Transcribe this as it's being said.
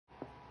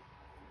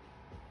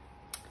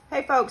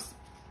Hey folks,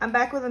 I'm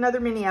back with another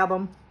mini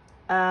album.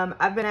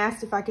 I've been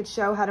asked if I could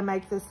show how to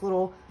make this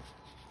little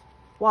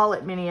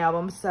wallet mini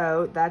album,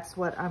 so that's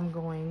what I'm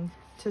going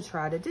to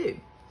try to do.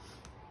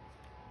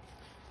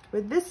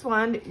 With this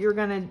one, you're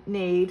gonna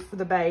need, for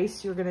the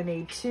base, you're gonna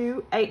need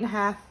two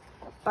 8.5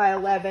 by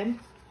 11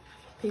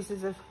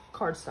 pieces of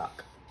cardstock.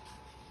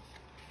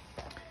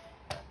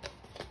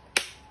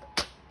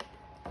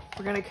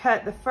 We're gonna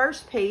cut the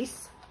first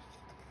piece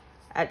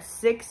at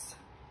 6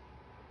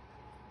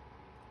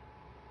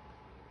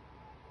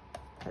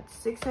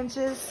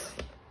 inches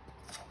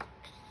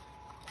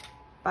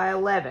by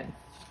 11.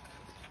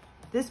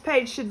 This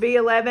page should be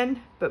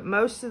 11, but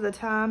most of the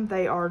time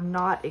they are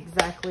not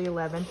exactly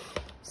 11,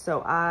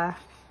 so I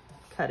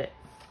cut it.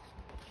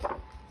 So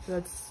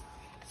that's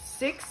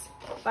 6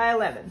 by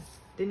 11.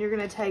 Then you're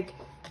gonna take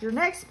your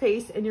next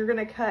piece and you're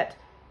gonna cut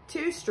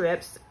 2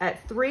 strips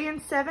at 3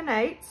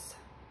 7/8.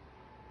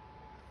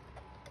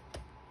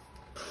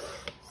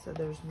 So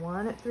there's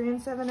one at 3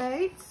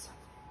 7/8.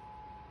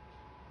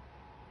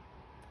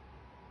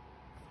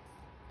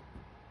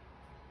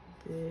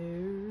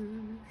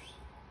 There's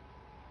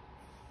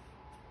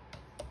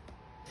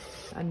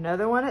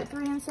another one at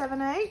 3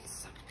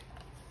 7/8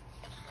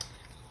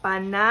 by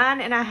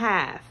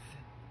 9.5.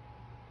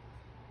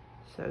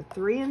 So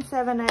 3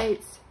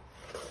 7/8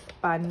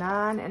 by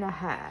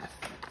 9.5.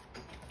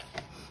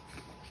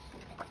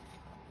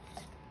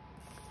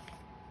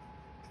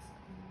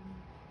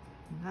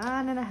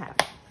 Nine and a half.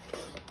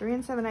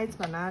 3 7/8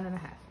 by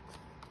 9.5.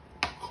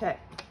 Okay.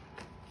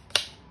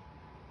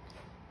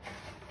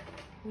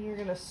 You're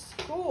gonna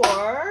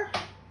score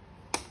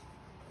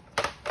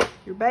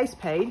your base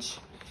page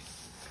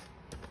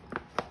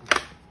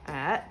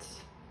at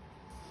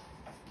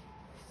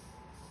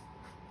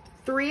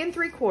 3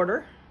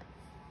 3/4,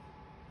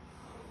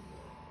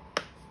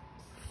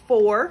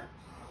 4,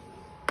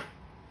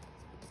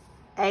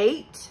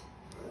 8,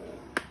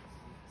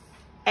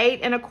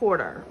 8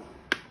 1/4.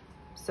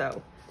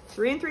 So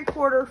 3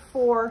 3/4,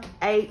 4,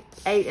 8,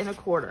 8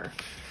 1/4.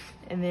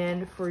 And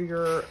then for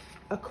your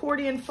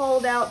accordion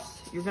fold outs,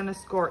 you're gonna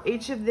score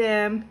each of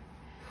them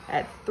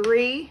at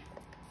 3,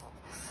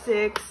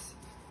 6,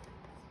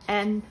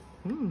 and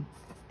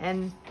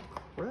 9.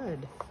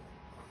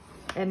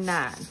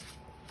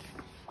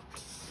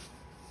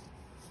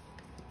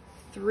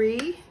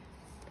 3,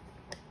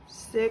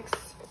 6,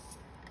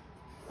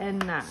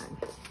 and 9.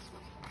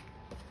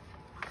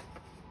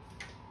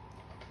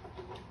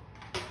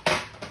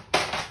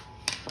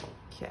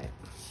 Okay.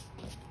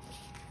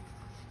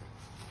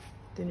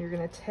 Then you're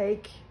gonna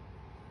take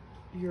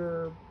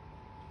your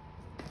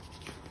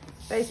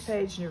base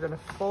page and you're gonna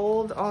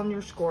fold on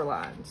your score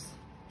lines.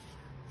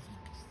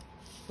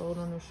 Fold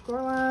on your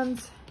score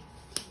lines,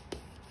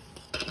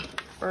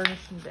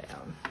 burnish them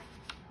down.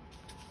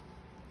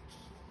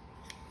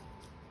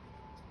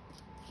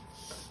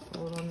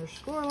 Fold on your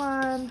score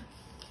line,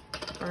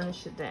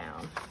 burnish it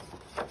down.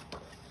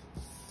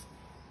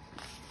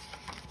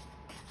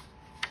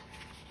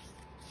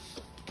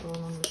 Fold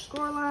on your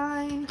score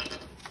line,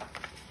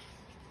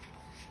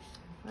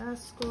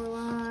 last score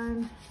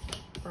line,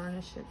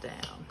 burnish it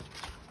down.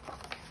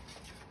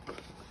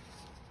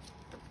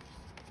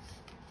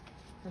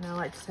 And I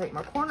like to take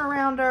my corner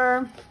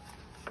rounder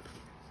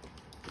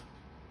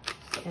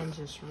and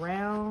just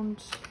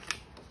round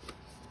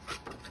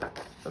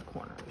the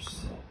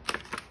corners.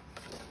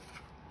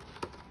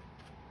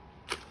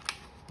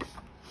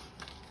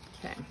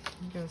 Okay,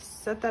 I'm gonna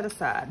set that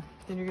aside.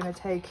 Then you're gonna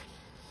take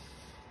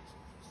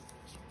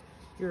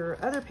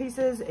your other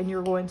pieces and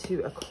you're going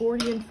to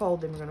accordion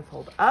fold them. You're gonna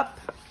fold up,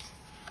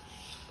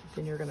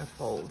 then you're gonna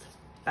fold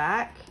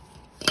back,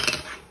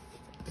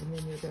 and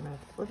then you're gonna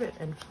flip it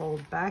and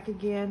fold back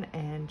again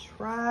and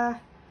try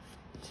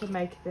to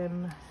make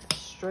them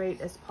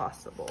straight as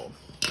possible.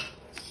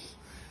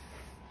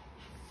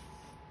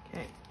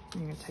 Okay,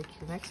 you're gonna take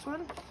your next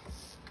one.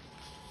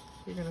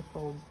 You're gonna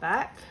fold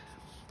back.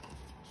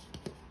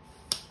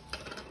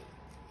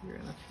 You're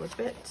gonna flip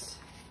it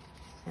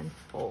and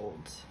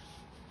fold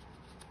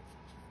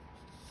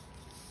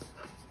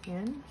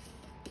in,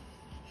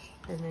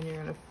 and then you're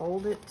gonna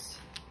fold it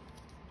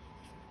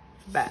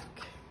back.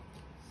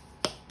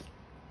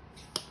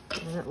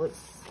 And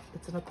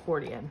it's an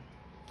accordion,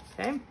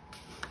 okay?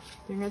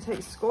 You're gonna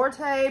take score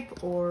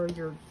tape or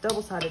your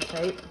double-sided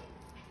tape,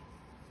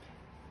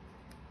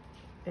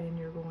 and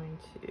you're going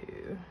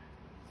to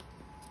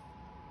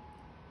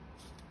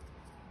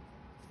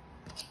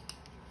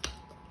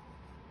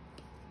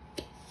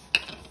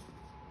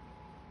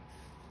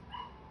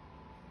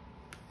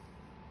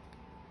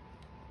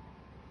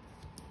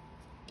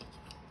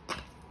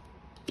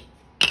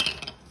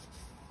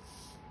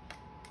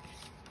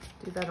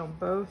do that on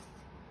both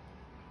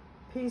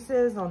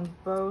pieces, on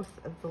both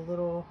of the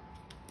little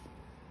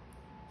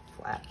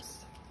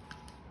flaps.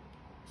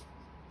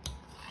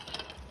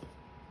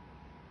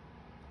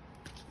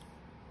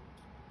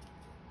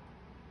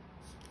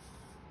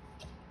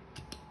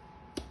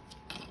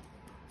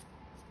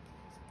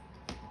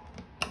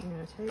 I'm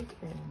gonna take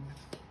and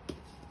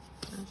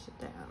push it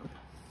down.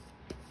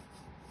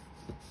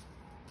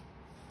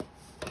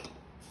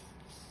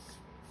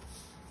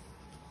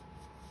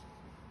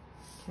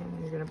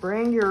 You're gonna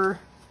bring your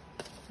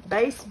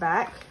base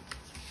back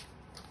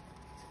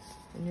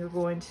and you're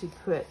going to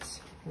put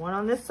one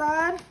on this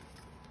side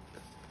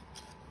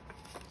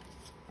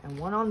and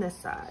one on this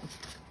side.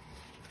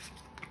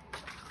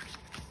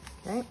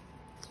 Okay,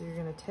 so you're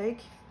gonna take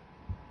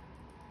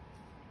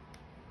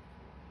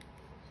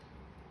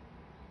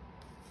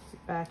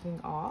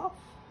backing off,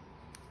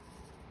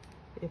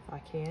 if I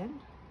can.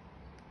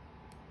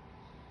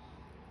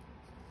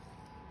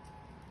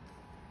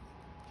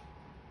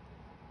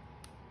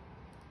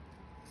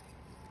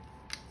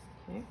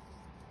 Okay,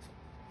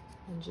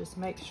 and just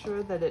make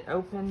sure that it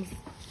opens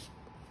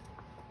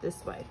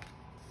this way.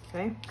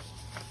 Okay,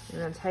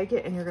 you're gonna take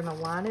it and you're gonna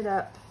line it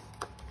up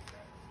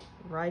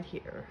right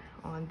here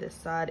on this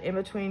side in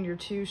between your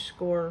two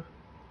score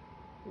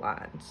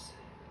lines.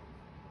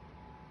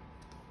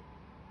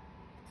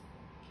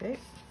 Okay,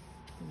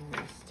 and you're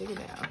gonna stick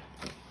it down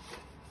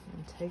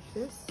and take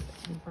this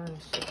and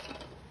burnish it.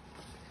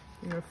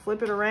 You're gonna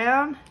flip it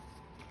around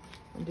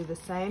and do the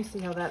same. See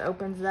how that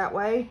opens that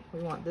way?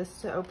 We want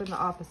this to open the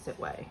opposite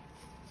way.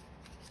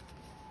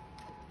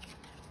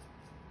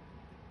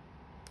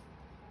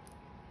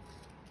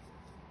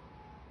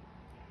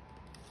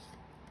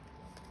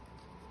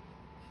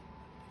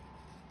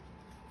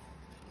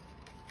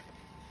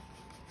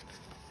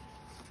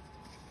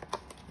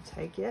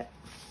 Take it,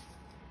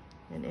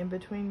 and in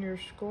between your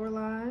score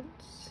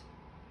lines,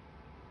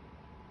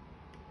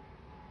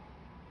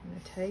 I'm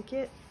gonna take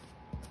it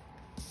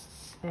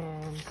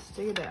and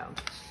stick it down.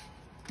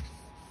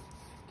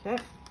 Okay.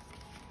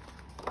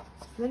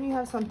 Then you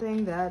have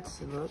something that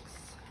looks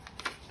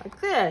like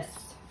this.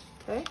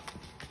 Okay.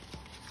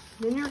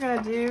 Then you're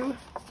gonna do,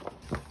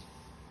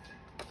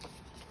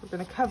 we're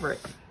gonna cover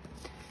it.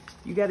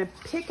 You gotta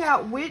pick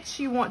out which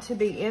you want to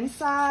be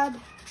inside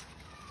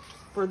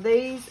for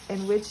these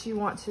and which you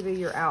want to be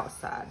your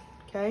outside,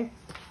 okay?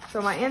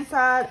 So my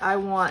inside, I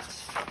want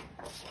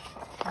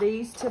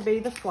these to be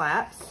the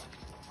flaps.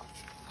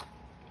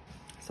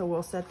 So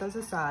we'll set those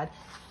aside.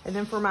 And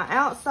then for my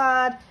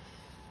outside,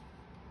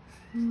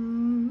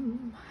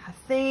 I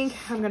think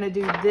I'm gonna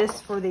do this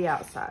for the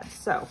outside.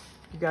 So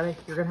you're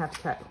gonna have to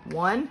cut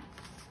 1,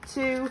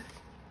 2,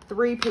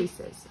 3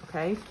 pieces,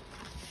 okay?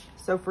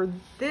 So for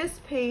this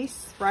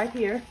piece right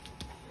here,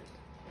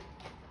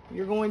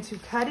 you're going to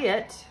cut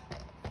it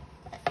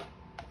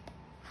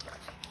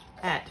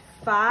at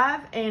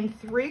 5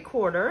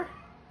 3/4.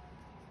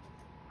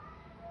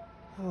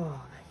 Oh,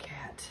 that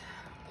cat.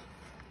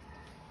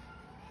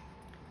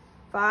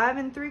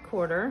 5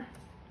 3/4,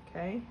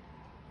 okay.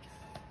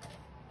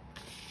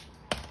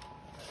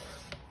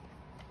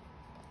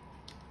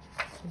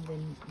 And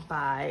then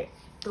by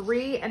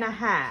 3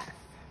 1/2.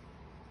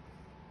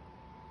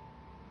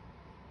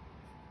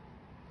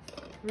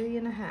 3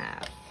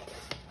 1/2.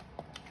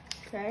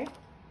 Okay.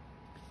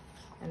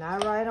 And I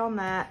write on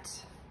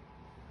that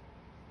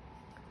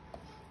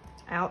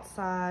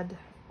outside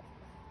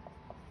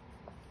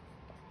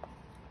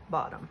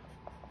bottom.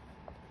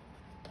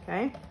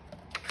 Okay,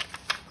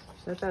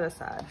 set that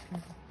aside.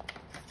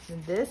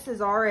 And this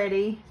is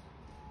already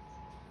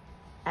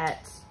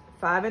at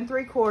 5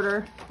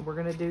 3/4. We're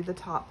gonna do the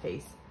top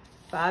piece.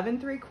 5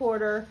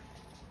 3/4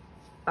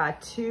 by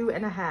 2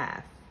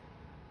 1/2.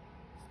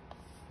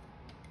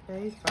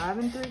 Okay,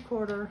 5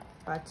 3/4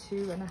 by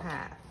 2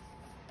 1/2.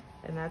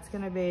 And that's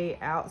gonna be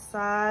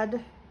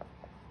outside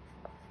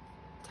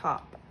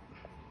top.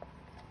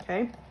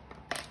 Okay,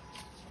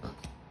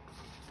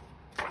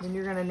 then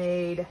you're gonna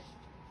need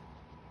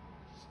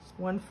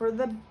one for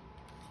the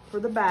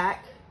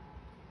back,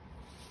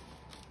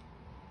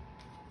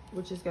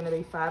 which is gonna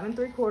be 5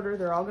 3/4.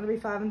 They're all gonna be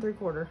 5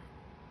 3/4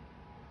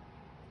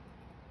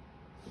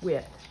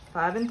 width,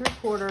 5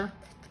 3/4,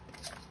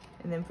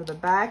 and then for the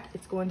back,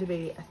 it's going to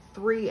be a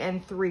 3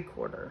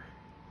 3/4.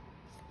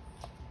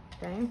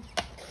 Okay,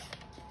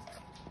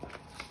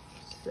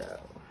 so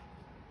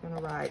I'm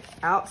gonna write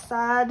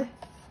outside,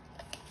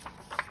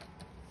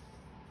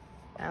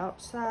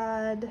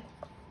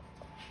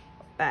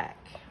 back.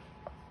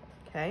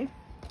 Okay,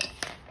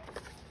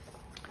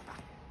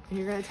 and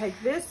you're going to take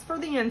this for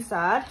the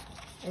inside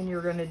and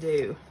you're going to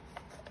do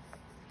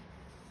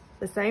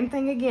the same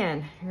thing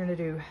again. You're going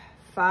to do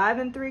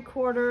 5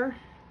 3/4,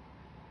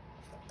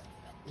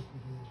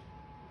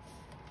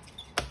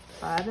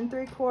 5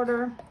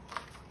 3/4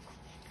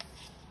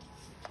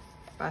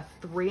 by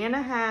 3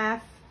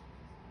 1/2.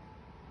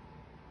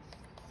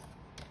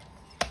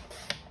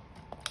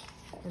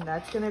 And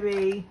that's going to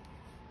be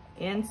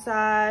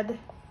inside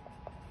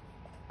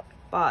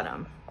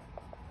bottom.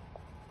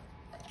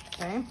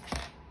 Okay.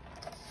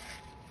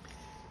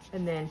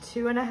 And then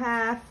 2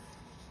 1/2.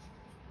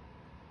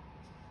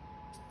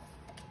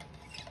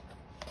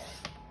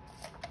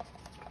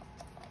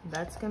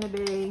 That's going to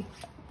be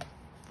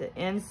the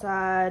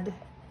inside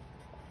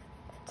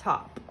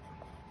top.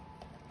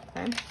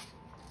 Okay.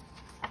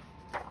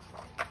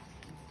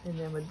 And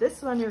then with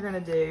this one, you're going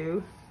to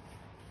do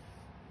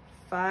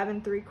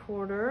 5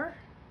 3/4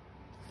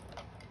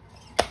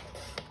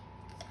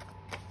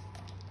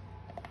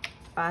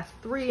 by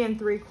 3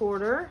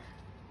 3/4.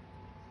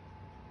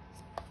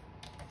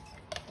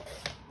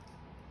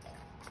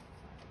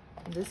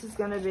 And this is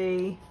gonna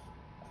be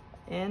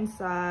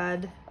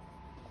inside,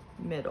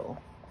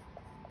 middle.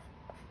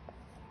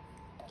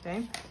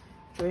 Okay,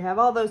 so we have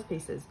all those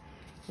pieces.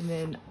 And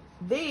then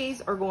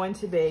these are going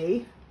to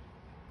be,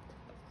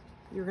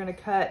 you're gonna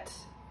cut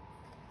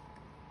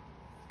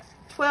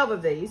 12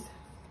 of these,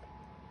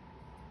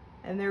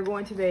 and they're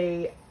going to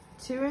be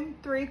 2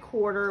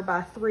 3/4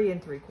 by 3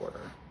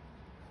 3/4.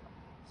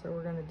 So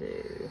we're gonna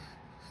do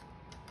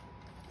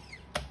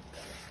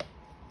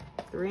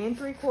 3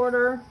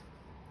 3/4,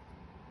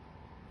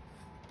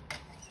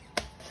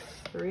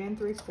 3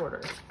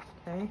 3/4,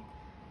 okay?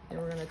 And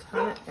we're gonna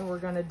turn it, and we're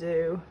gonna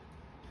do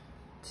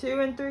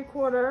 2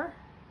 3/4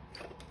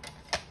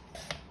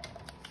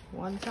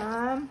 one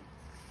time.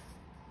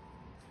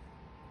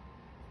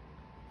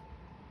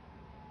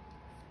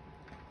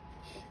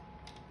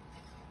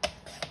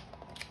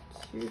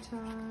 Two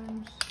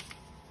times.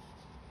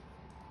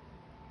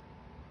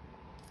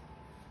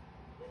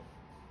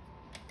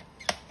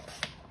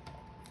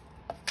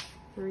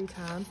 Three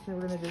times. Then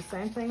we're gonna do the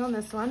same thing on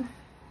this one.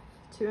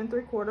 2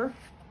 3/4.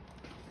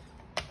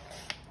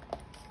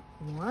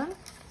 1,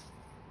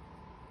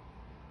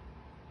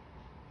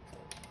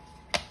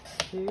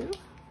 2,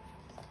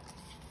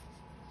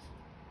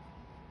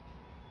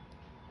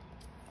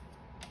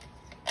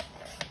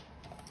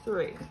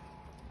 3.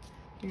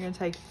 You're gonna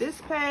take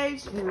this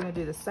page and you're gonna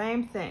do the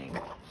same thing.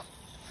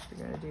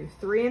 You're gonna do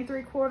 3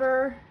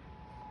 3/4,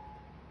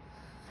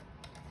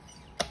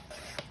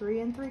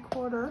 3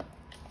 3/4,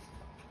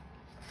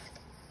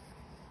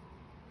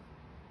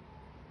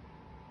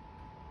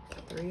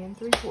 3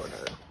 3/4.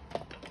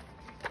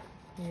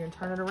 You're gonna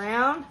turn it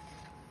around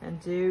and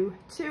do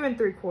 2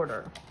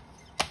 3/4,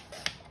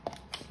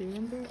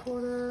 2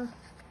 3/4,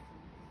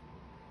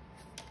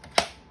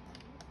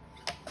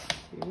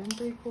 2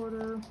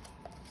 3/4,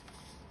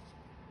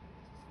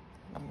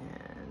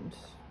 and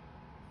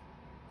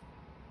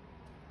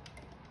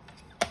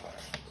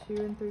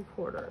 2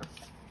 3/4.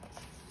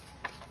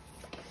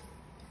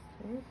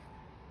 Okay.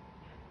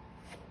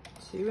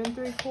 2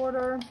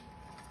 3/4,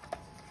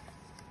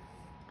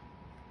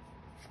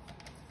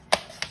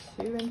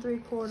 2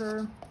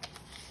 3/4,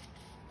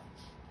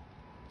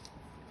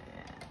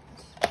 and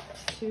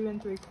 2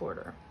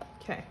 3/4.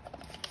 Okay,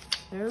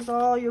 there's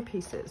all your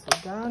pieces.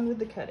 We're done with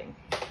the cutting.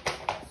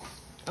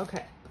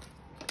 Okay.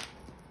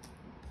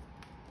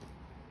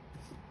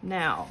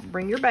 Now,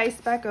 bring your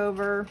base back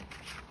over,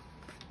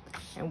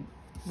 and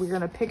we're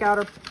gonna pick out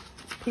our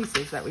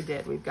pieces that we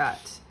did. We've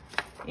got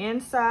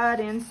inside,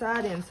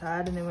 inside,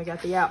 inside, and then we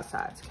got the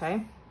outsides,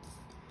 okay?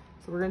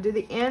 So we're gonna do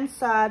the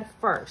inside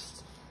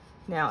first.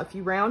 Now, if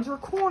you round your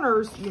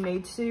corners, you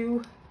need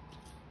to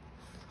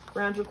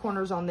round your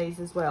corners on these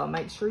as well.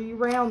 Make sure you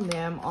round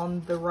them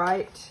on the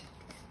right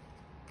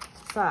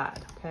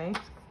side, okay?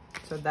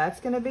 So that's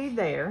gonna be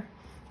there.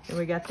 And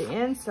we got the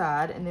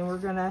inside, and then we're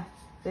gonna,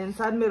 the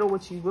inside middle,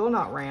 which you will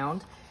not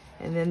round,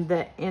 and then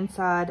the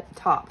inside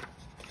top,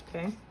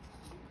 okay?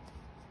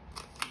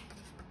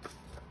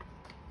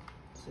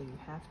 So you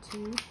have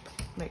to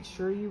make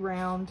sure you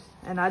round,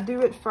 and I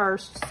do it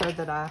first so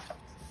that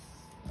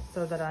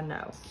I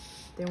know.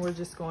 Then we're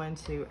just going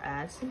to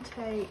add some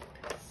tape.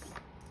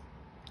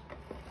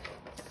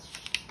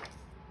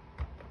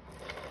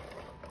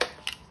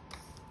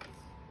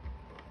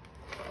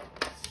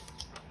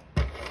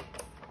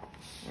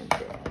 And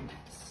then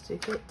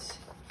stick it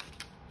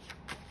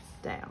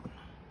down.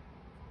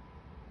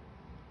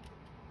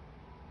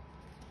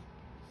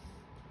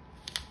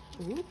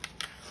 Ooh.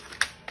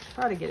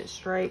 Try to get it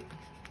straight.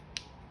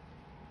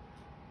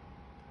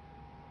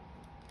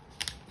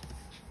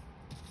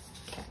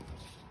 Okay.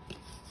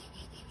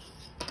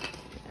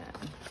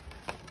 And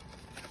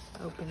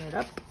open it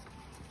up.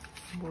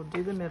 We'll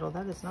do the middle.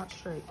 That is not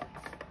straight.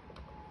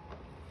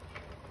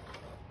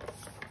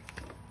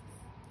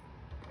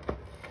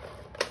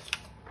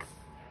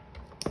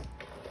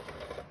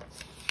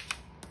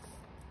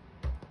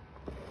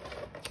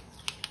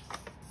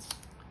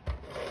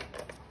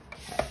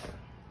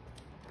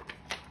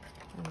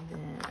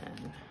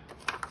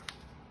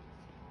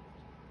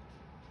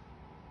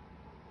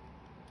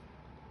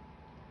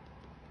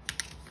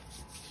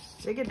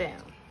 Stick it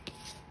down.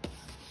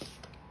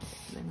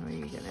 Then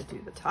we're gonna do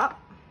the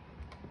top.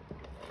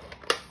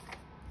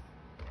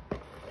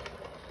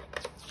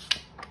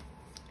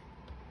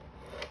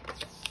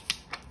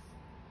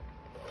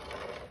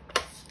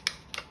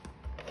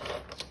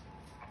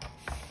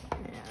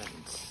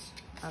 And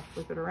I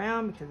flip it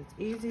around because it's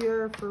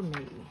easier for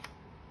me.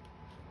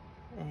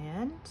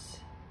 And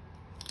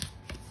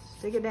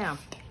stick it down.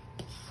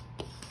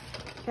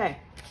 Okay,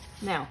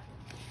 now,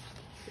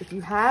 if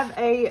you have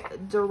a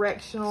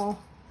directional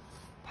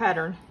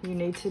pattern, you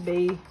need to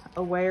be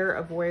aware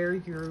of where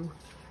you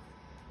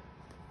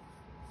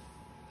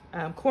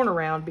corner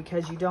round,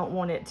 because you don't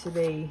want it to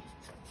be,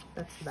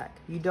 that's the back,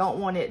 you don't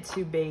want it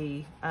to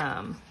be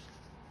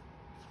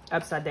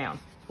upside down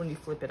when you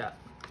flip it up.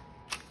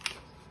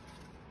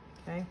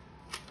 Okay,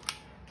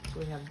 so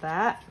we have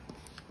that,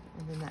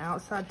 and then the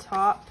outside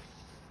top,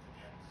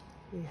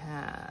 we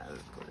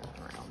have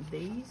around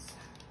these.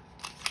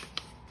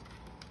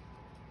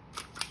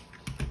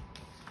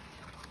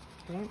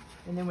 Okay,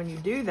 and then when you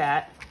do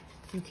that,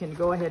 you can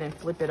go ahead and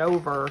flip it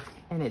over,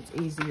 and it's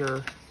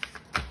easier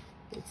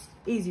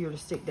to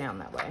stick down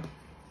that way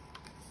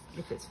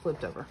if it's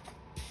flipped over.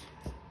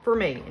 For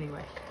me,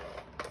 anyway.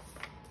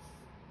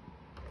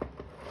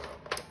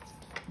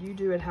 You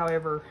do it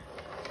however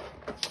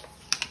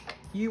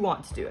you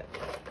want to do it.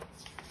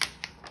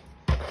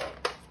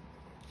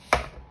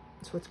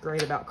 That's what's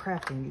great about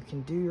crafting. You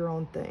can do your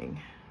own thing.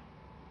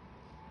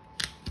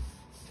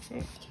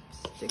 Okay,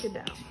 stick it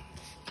down.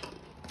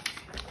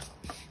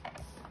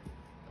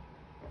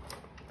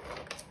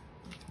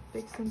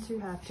 Fixing to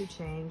have to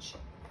change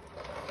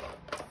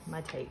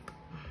my tape.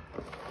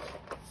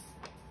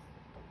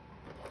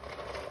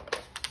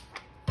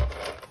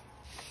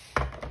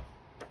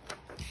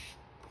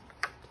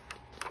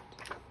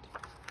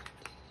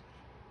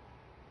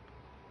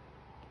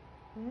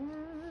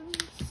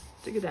 And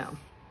stick it down.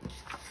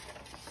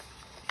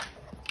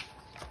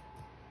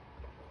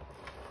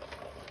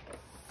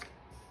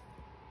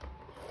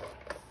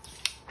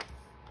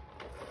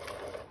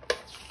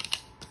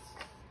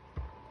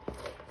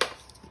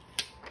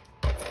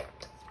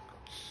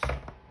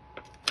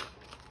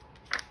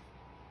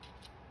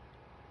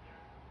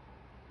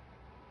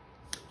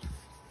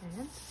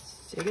 And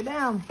stick it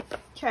down.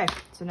 Okay,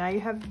 so now you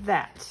have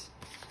that.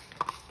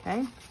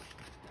 Okay,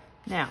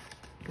 now,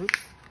 oops,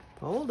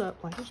 fold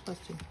up like you're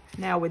supposed to.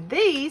 Now with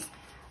these,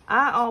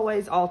 I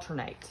always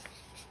alternate.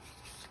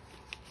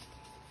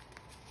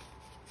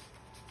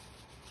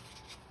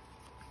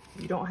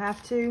 You don't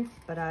have to,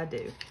 but I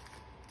do.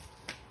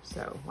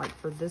 So, like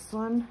for this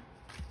one,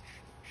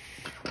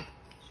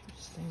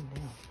 just stand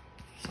down.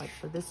 Like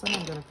for this one,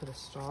 I'm gonna put a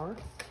star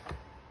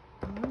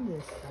on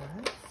this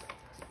side.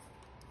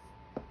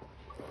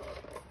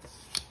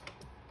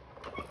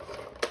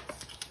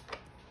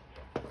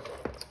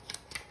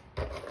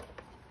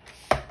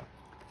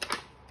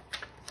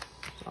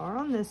 Star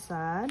on this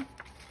side.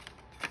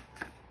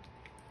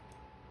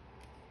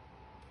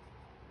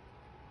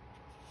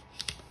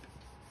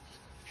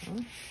 Okay.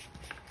 And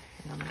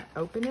I'm going to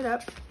open it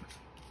up.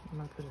 I'm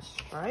going to put a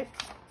stripe.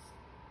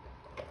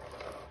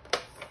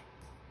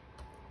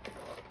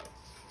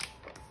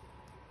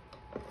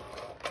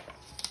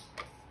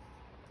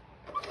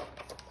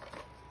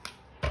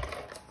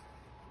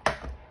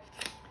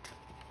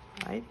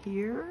 Right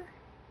here.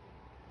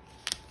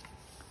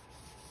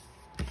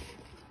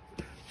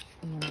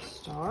 And then a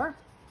star.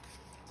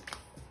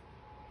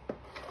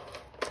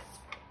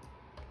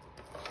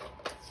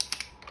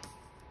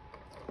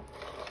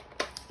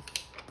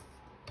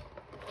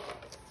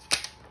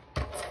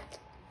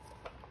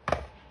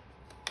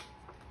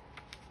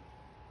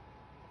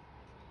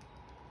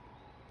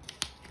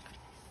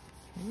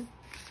 Okay. And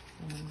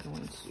I'm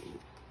going to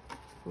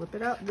flip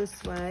it out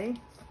this way.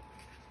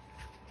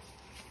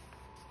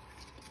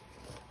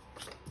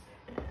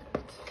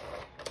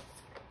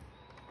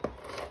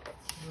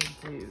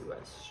 Do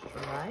a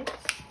stripe.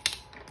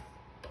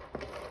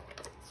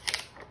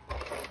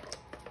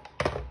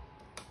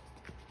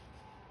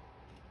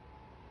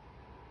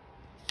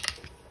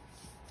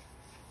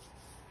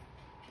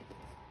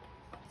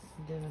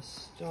 Then a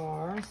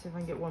star. See if I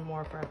can get one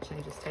more before I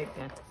change this tape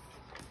then.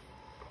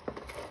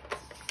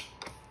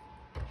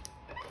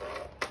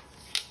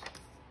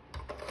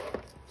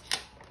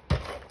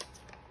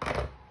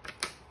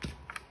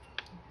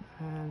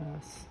 And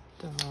a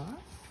star.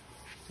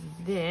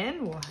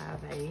 Then we'll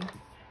have a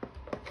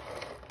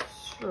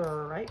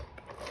stripe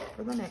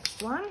for the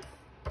next one.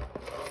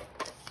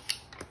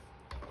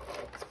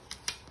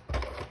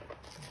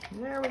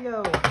 There we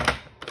go.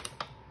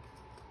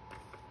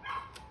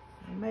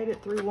 I made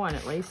it through one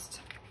at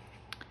least.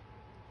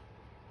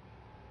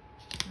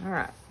 All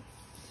right,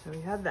 so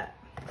we have that.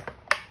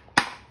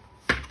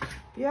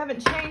 If you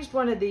haven't changed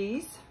one of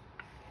these,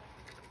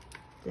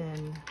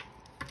 then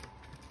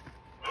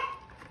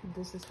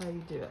this is how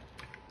you do it.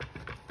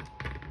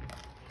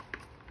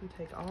 You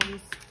take all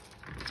this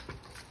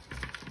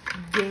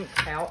gink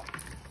out,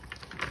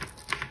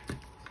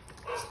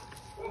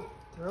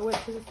 throw it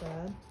to the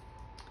side,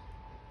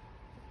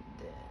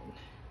 then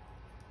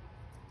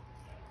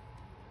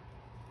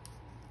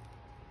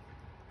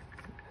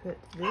put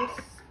this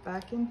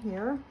back in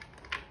here.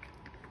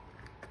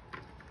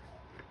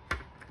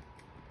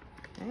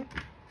 Okay.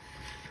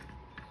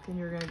 Then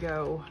you're gonna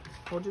go,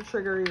 hold your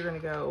trigger, you're gonna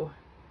go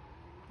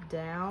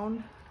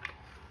down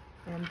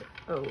and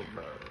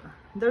over.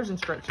 There's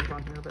instructions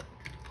on here, but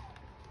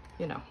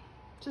you know,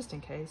 just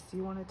in case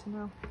you wanted to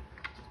know.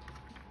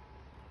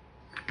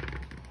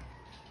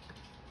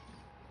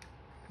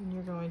 And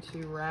you're going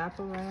to wrap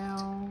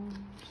around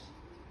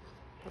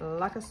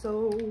like a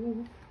so.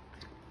 And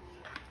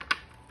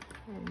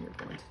you're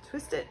going to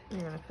twist it.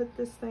 You're going to put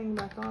this thing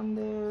back on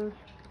there.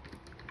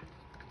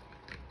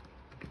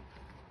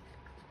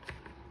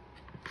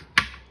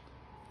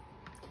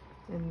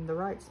 In the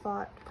right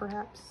spot,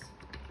 perhaps.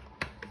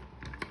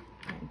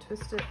 And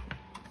twist it.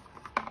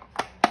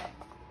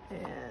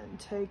 And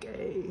take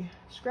a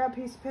scrap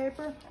piece of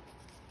paper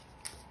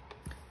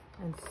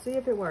and see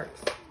if it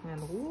works.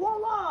 And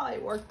voila,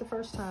 it worked the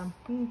first time.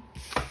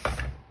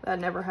 That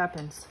never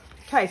happens.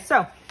 Okay,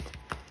 so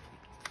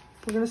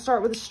we're gonna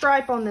start with a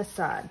stripe on this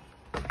side.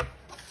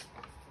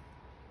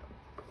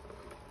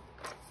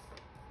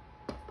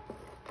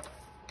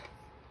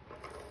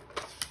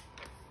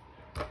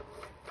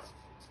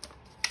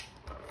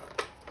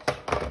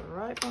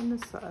 Right on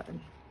this side.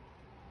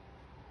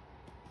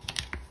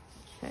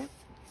 Okay,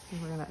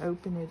 and we're gonna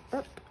open it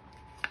up.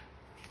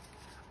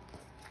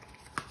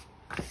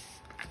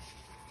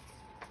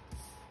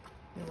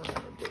 And we're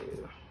gonna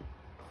do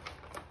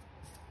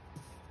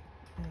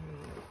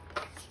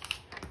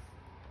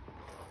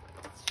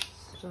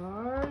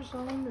stars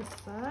on this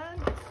side.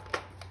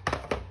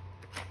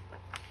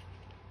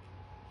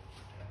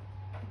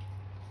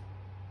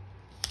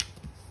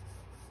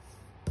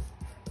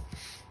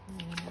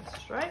 And a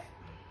stripe.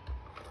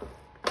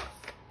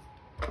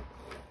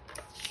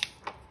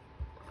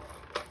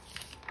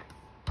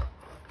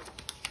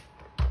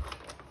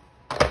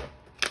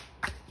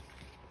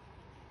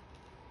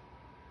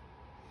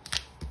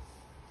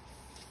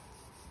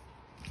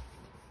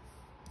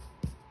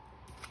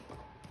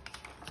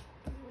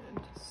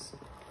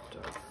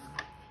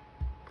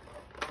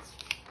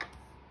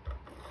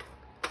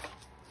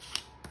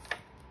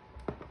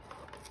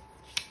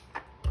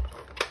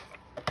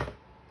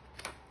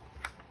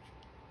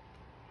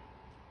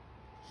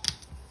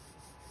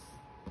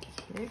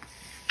 Okay,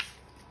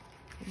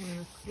 I'm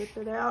gonna flip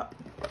it out.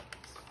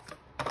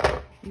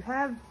 You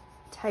have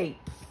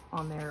tape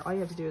on there. All you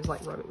have to do is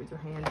like rub it with your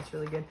hand. It's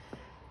really good.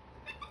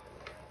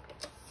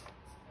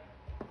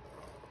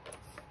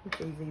 It's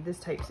easy. This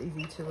tape's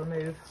easy to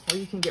remove. Or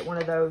you can get one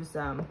of those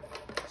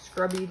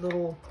scrubby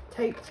little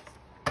tape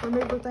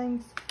remover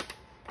things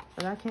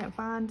that I can't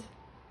find.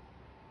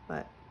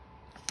 But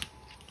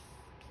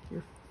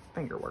your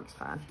finger works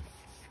fine.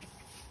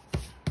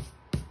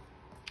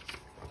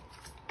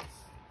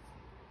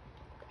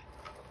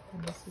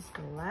 And this is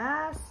the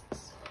last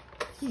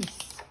piece.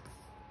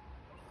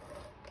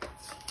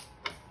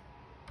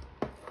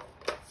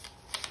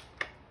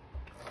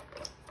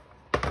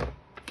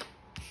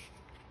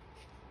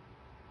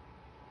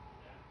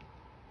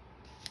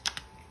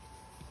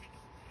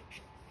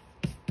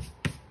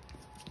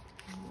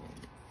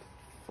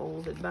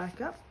 Fold it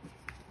back up.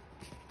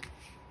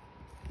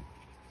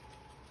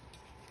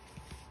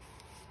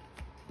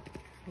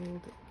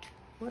 Fold it.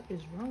 What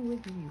is wrong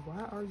with you?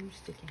 Why are you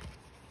sticking?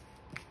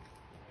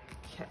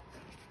 Okay.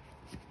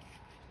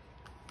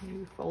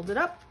 You fold it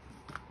up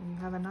and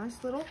you have a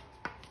nice little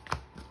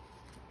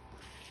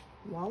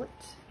wallet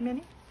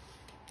mini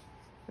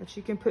that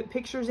you can put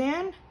pictures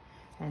in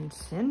and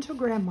send to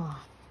grandma.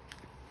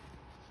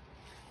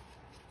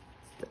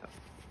 So.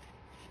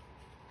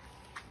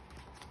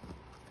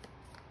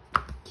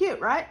 Cute,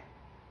 right?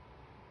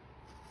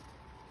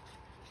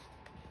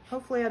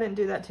 Hopefully I didn't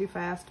do that too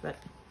fast, but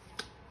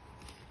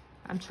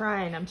I'm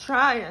trying.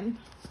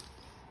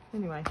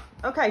 Anyway,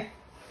 okay.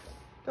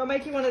 Go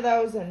make you one of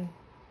those and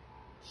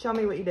show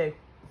me what you do.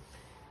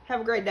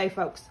 Have a great day,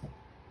 folks.